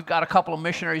and I, we've got a couple of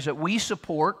missionaries that we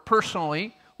support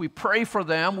personally. We pray for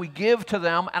them, we give to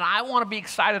them, and I want to be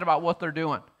excited about what they're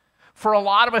doing. For a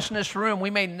lot of us in this room, we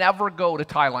may never go to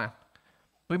Thailand.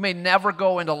 We may never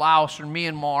go into Laos or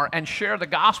Myanmar and share the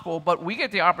gospel, but we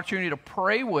get the opportunity to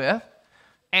pray with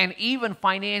and even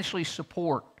financially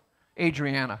support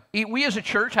Adriana. We as a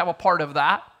church have a part of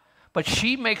that, but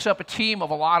she makes up a team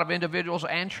of a lot of individuals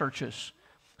and churches.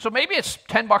 So maybe it's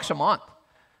 $10 a month.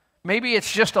 Maybe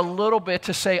it's just a little bit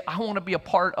to say, I want to be a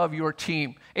part of your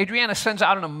team. Adriana sends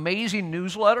out an amazing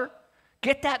newsletter.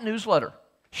 Get that newsletter.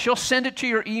 She'll send it to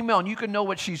your email, and you can know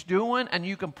what she's doing, and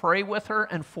you can pray with her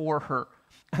and for her.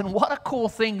 And what a cool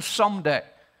thing someday.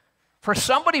 For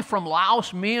somebody from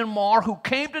Laos, Myanmar, who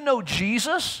came to know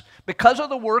Jesus because of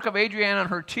the work of Adriana and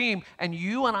her team, and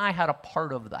you and I had a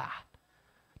part of that,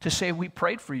 to say we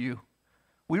prayed for you.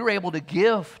 We were able to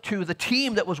give to the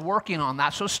team that was working on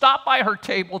that. So stop by her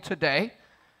table today.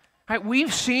 Right,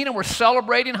 we've seen and we're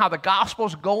celebrating how the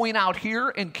gospel's going out here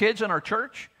in kids in our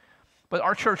church. But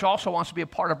our church also wants to be a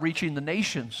part of reaching the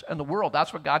nations and the world.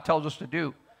 That's what God tells us to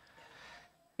do.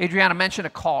 Adriana mentioned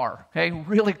a car. Okay,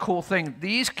 really cool thing.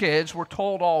 These kids were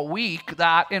told all week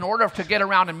that in order to get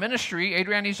around in ministry,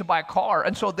 Adriana needs to buy a car.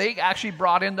 And so they actually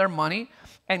brought in their money.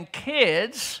 And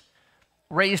kids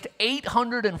raised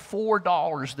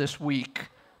 $804 this week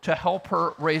to help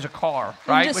her raise a car.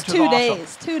 Right? In just Which is 2 awesome.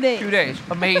 days. 2 days. 2 days.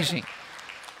 Amazing.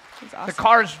 Awesome. The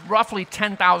car is roughly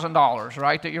 $10,000,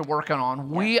 right, that you're working on. Yeah.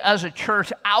 We as a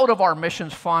church, out of our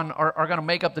missions fund, are going to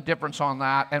make up the difference on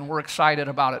that, and we're excited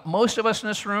about it. Most of us in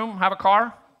this room have a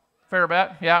car, fair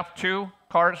bet, yeah, 2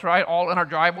 cars, right, all in our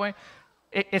driveway.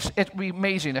 It'd be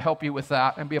amazing to help you with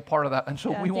that and be a part of that, and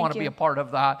so we want to be a part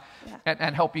of that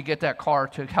and help you get that car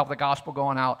to help the gospel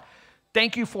going out.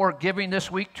 Thank you for giving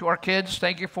this week to our kids.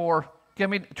 Thank you for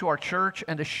giving to our church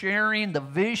and to sharing the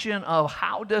vision of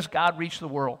how does God reach the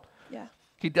world. Yeah.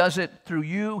 He does it through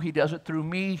you. He does it through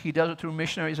me. He does it through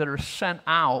missionaries that are sent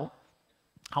out.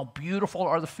 How beautiful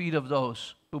are the feet of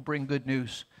those who bring good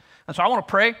news. And so I want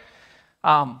to pray,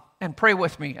 and pray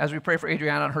with me as we pray for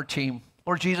Adriana and her team.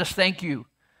 Lord Jesus, thank you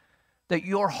that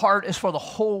your heart is for the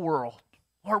whole world.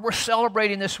 Lord, we're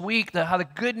celebrating this week how the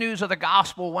good news of the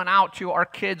gospel went out to our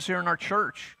kids here in our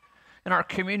church, in our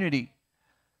community.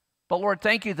 But Lord,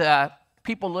 thank you that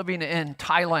people living in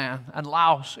Thailand and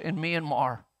Laos and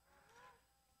Myanmar,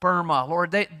 Burma,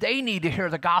 Lord, they need to hear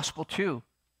the gospel too.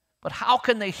 But how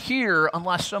can they hear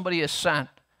unless somebody is sent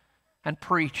and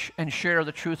preach and share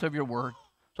the truth of your word?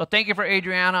 So thank you for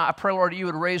Adriana. I pray, Lord, you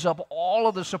would raise up all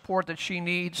of the support that she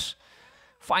needs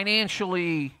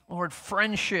financially, Lord,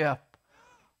 friendship,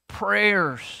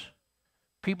 prayers,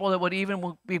 people that would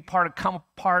even become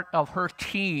part of her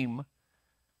team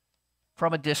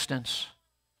from a distance.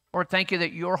 Lord, thank you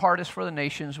that your heart is for the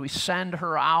nations. We send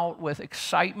her out with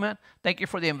excitement. Thank you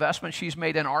for the investment she's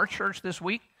made in our church this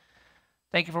week.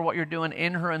 Thank you for what you're doing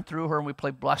in her and through her, and we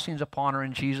pray blessings upon her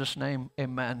in Jesus' name.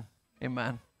 Amen.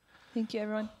 Amen. Thank you,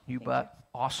 everyone. You Thank bet.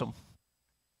 Awesome.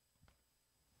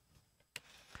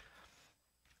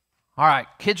 All right,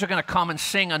 kids are going to come and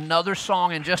sing another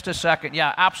song in just a second.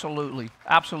 Yeah, absolutely,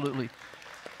 absolutely.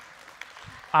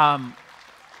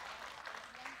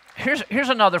 Here's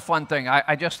another fun thing.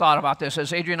 I just thought about this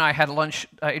as Adrian and I had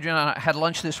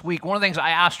lunch this week. One of the things I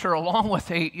asked her, along with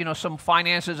some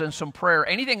finances and some prayer,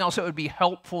 anything else that would be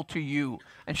helpful to you.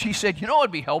 And she said, you know what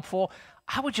would be helpful?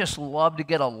 I would just love to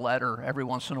get a letter every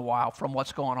once in a while from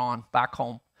what's going on back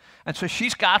home. And so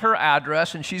she's got her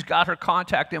address and she's got her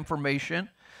contact information.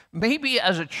 Maybe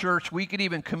as a church, we could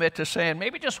even commit to saying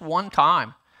maybe just one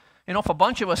time. You know, if a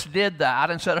bunch of us did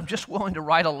that and said, I'm just willing to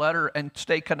write a letter and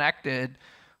stay connected,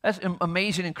 that's an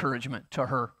amazing encouragement to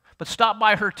her. But stop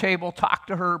by her table, talk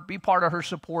to her, be part of her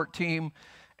support team,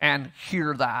 and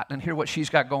hear that and hear what she's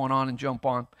got going on and jump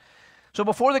on. So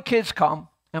before the kids come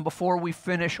and before we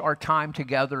finish our time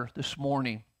together this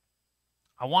morning,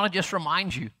 I want to just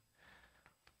remind you,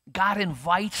 God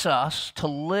invites us to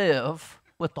live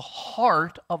with the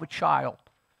heart of a child.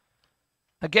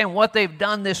 Again, what they've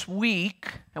done this week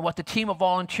and what the team of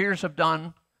volunteers have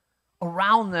done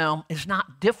around them is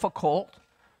not difficult.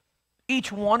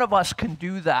 Each one of us can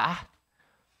do that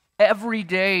every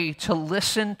day to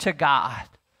listen to God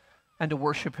and to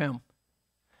worship Him.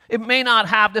 It may not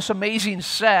have this amazing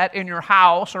set in your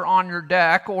house or on your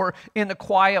deck or in the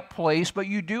quiet place, but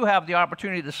you do have the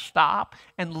opportunity to stop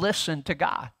and listen to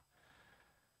God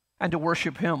and to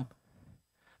worship Him,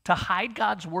 to hide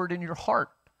God's word in your heart.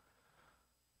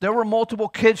 There were multiple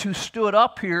kids who stood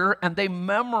up here and they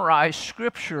memorized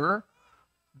Scripture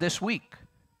this week.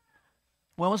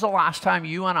 When was the last time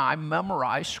you and I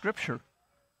memorized Scripture?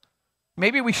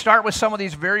 Maybe we start with some of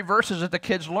these very verses that the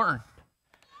kids learned.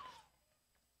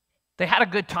 They had a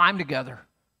good time together.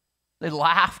 They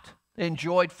laughed. They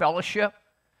enjoyed fellowship.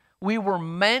 We were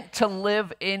meant to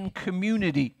live in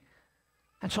community.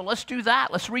 And so let's do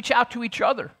that. Let's reach out to each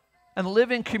other and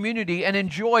live in community and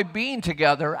enjoy being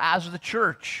together as the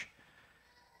church.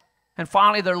 And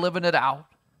finally, they're living it out.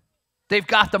 They've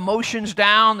got the motions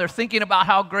down. They're thinking about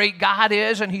how great God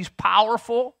is and He's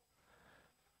powerful.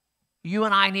 You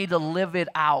and I need to live it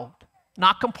out.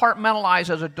 Not compartmentalize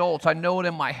as adults. I know it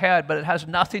in my head, but it has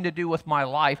nothing to do with my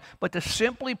life. But to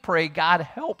simply pray, God,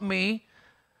 help me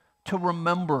to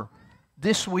remember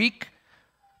this week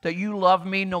that you love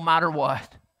me no matter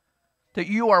what. That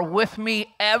you are with me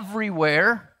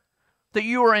everywhere, that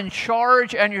you are in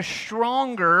charge and you're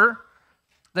stronger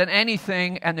than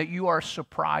anything, and that you are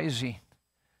surprising.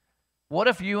 What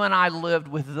if you and I lived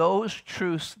with those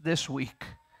truths this week?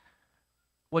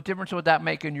 What difference would that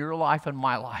make in your life and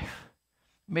my life?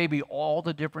 Maybe all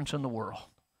the difference in the world.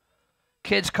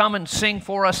 Kids, come and sing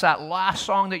for us that last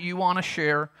song that you want to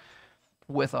share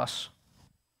with us.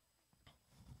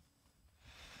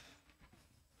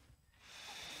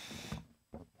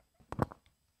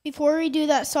 Before we do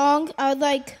that song, I would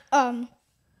like,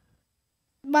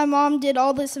 my mom did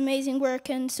all this amazing work,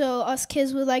 and so us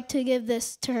kids would like to give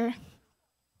this to her.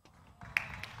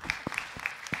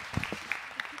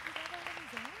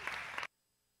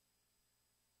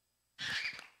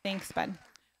 Thanks, bud.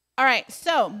 All right,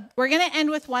 so we're going to end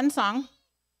with one song.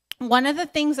 One of the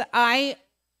things that I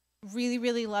really,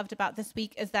 really loved about this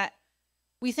week is that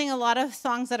we sing a lot of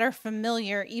songs that are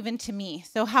familiar even to me.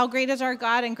 So How Great Is Our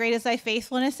God and Great Is Thy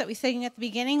Faithfulness that we sang at the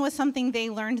beginning was something they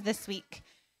learned this week.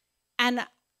 And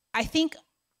I think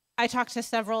I talked to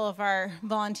several of our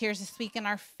volunteers this week, and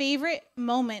our favorite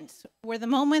moments were the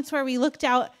moments where we looked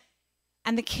out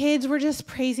and the kids were just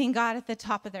praising God at the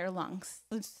top of their lungs.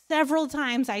 Several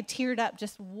times I teared up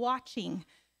just watching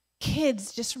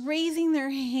kids just raising their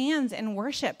hands in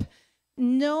worship.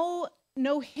 No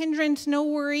hindrance, no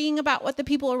worrying about what the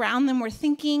people around them were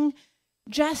thinking,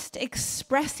 just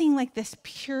expressing like this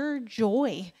pure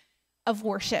joy of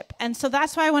worship. And so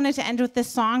that's why I wanted to end with this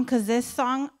song, because this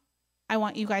song, I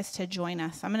want you guys to join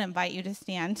us. I'm going to invite you to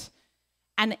stand.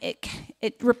 And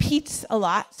it repeats a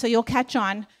lot, so you'll catch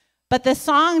on. But the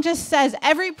song just says,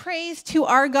 every praise to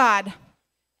our God,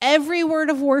 every word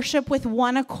of worship with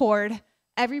one accord,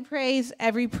 every praise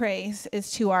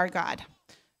is to our God.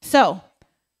 So,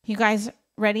 you guys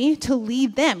ready to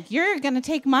lead them? You're going to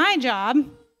take my job,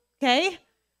 okay?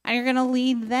 And you're going to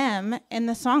lead them in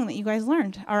the song that you guys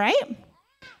learned, all right?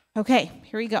 Okay,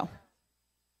 here we go.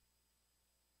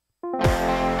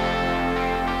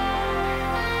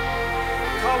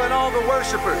 Calling all the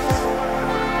worshipers,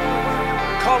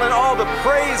 calling all the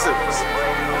praisers.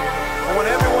 I want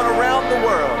everyone around the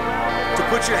world to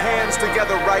put your hands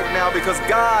together right now, because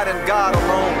God and God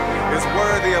alone is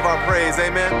worthy of our praise.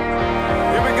 Amen.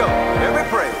 Here we go. Every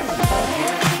praise.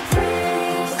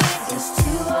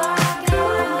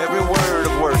 Every word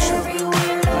of worship.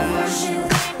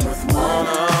 With one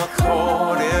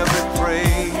accord, every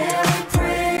praise.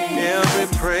 Every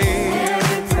praise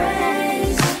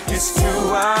is to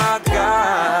our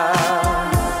God.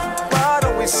 Why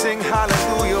don't we sing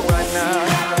hallelujah right now?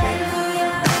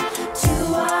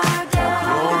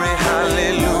 Glory,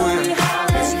 hallelujah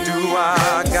is to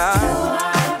our God.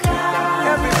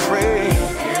 Every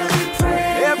praise,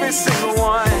 every single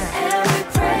one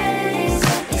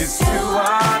is to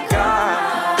our God.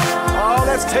 Oh,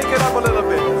 let's take it up a little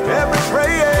bit. Every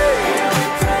praise.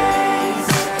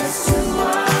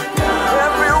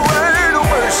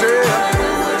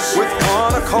 With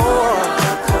one accord,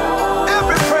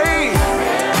 every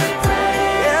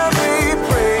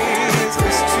praise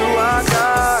is to our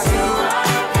God.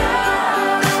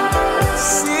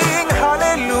 Sing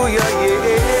hallelujah,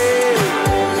 yeah.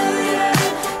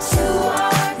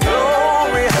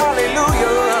 Glory,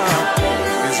 hallelujah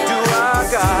is to our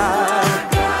God.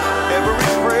 Every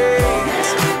praise,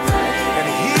 and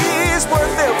He's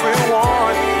worth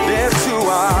everyone. They're to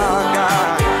our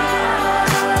God.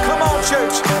 Come on,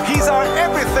 church. He's our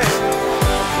everything.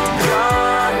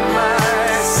 God, my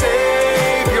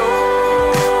Savior.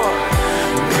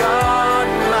 God,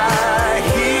 my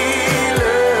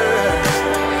healer.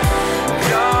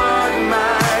 God,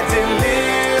 my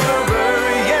deliverer.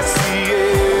 Yes, He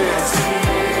is.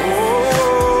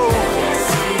 Oh,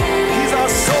 He's our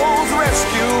soul's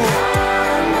rescue.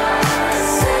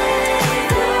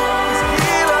 He's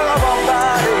healer of our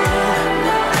body.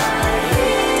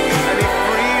 And He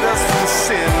freed us from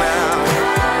sin now.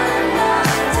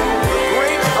 The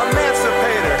great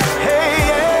emancipator. Hey,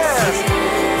 yes.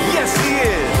 Yes, He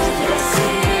is.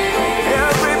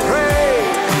 Every praise.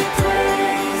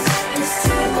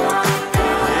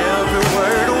 Every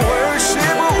word of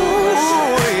worship.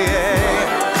 Ooh,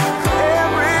 yeah.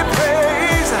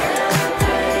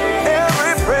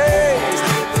 Every praise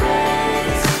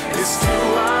is to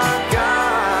our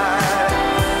God.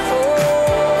 Oh,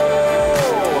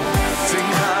 sing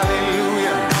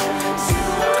hallelujah.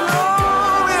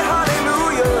 Glory,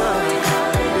 hallelujah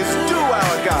is to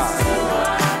our God.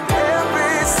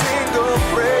 Every single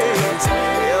praise,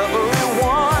 every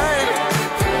one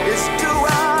is to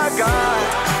our God.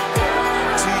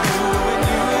 To you and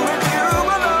you and you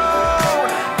alone.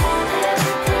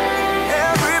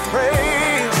 Every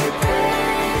praise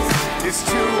is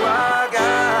to our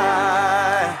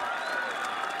God.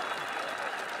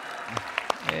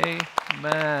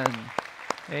 Amen.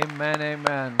 Amen,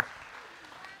 amen.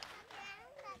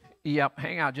 Yep,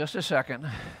 hang on just a second.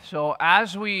 So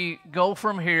as we go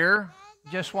from here,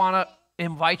 just want to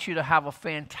invite you to have a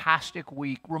fantastic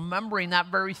week, remembering that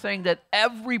very thing, that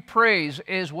every praise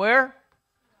is where?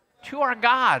 To our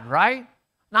God, right?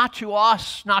 Not to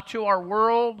us, not to our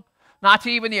world, not to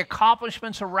even the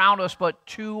accomplishments around us, but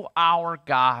to our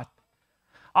God.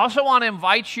 I also want to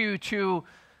invite you to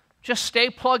just stay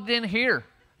plugged in here.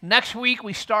 Next week,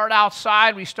 we start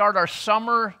outside. We start our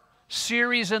summer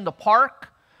series in the park.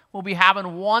 We'll be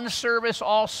having one service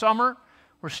all summer.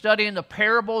 We're studying the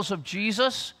parables of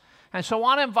Jesus. And so I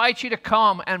want to invite you to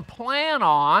come and plan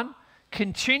on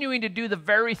continuing to do the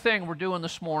very thing we're doing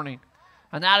this morning.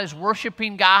 And that is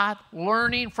worshiping God,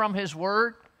 learning from His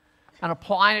Word, and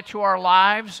applying it to our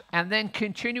lives, and then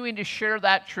continuing to share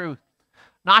that truth.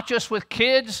 Not just with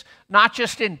kids, not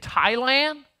just in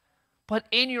Thailand, but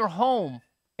in your home,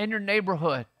 in your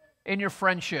neighborhood, in your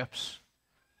friendships,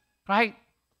 right?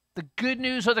 The good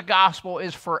news of the gospel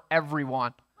is for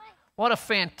everyone. What a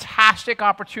fantastic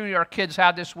opportunity our kids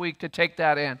had this week to take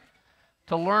that in,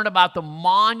 to learn about the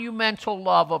monumental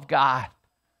love of God.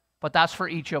 But that's for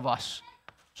each of us.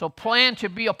 So plan to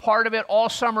be a part of it all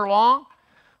summer long.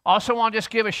 Also want to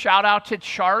just give a shout out to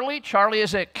Charlie. Charlie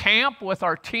is at camp with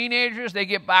our teenagers. They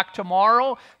get back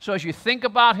tomorrow. So as you think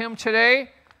about him today,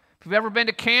 if you've ever been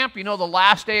to camp, you know the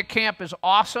last day of camp is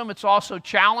awesome. It's also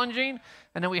challenging.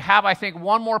 And then we have, I think,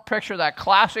 one more picture, that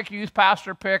classic youth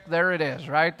pastor pic. There it is,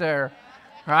 right there.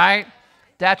 Right?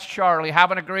 That's Charlie,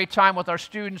 having a great time with our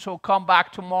students who will come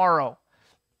back tomorrow.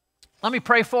 Let me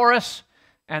pray for us,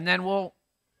 and then we'll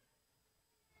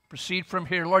proceed from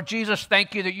here. Lord Jesus,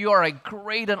 thank you that you are a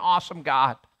great and awesome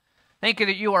God. Thank you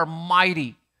that you are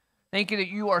mighty. Thank you that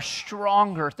you are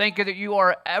stronger. Thank you that you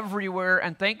are everywhere,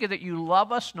 and thank you that you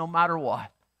love us no matter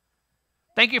what.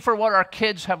 Thank you for what our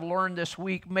kids have learned this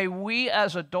week. May we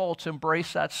as adults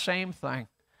embrace that same thing.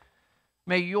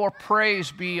 May your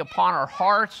praise be upon our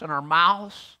hearts and our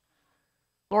mouths.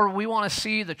 Lord, we want to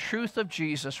see the truth of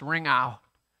Jesus ring out.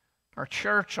 Our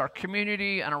church, our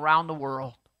community, and around the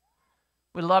world.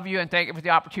 We love you and thank you for the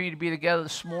opportunity to be together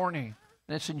this morning.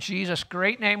 And it's in Jesus'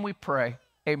 great name we pray.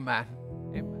 Amen.